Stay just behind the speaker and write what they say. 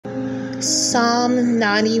Psalm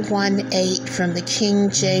 91:8 from the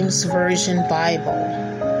King James Version Bible.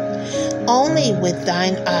 Only with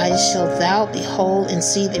thine eyes shalt thou behold and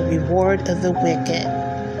see the reward of the wicked.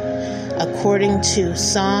 According to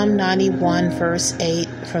Psalm 91 verse 8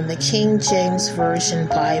 from the King James Version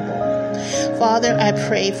Bible. Father, I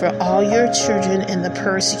pray for all your children and the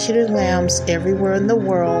persecuted lambs everywhere in the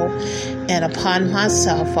world and upon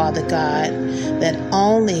myself, Father God, that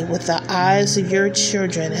only with the eyes of your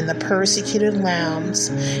children and the persecuted lambs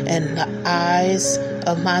and the eyes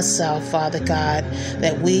of myself, Father God,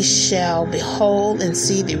 that we shall behold and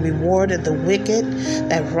see the reward of the wicked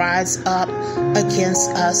that rise up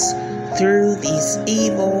against us through these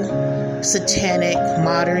evil, satanic,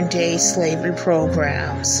 modern-day slavery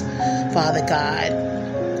programs, Father God,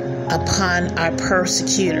 upon our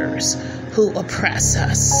persecutors who oppress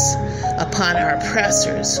us, upon our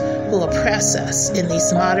oppressors who oppress us in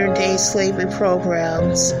these modern-day slavery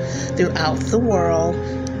programs throughout the world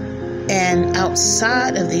and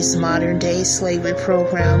outside of these modern-day slavery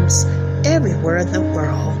programs everywhere in the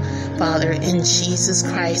world. Father, in Jesus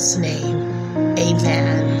Christ's name,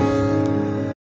 amen.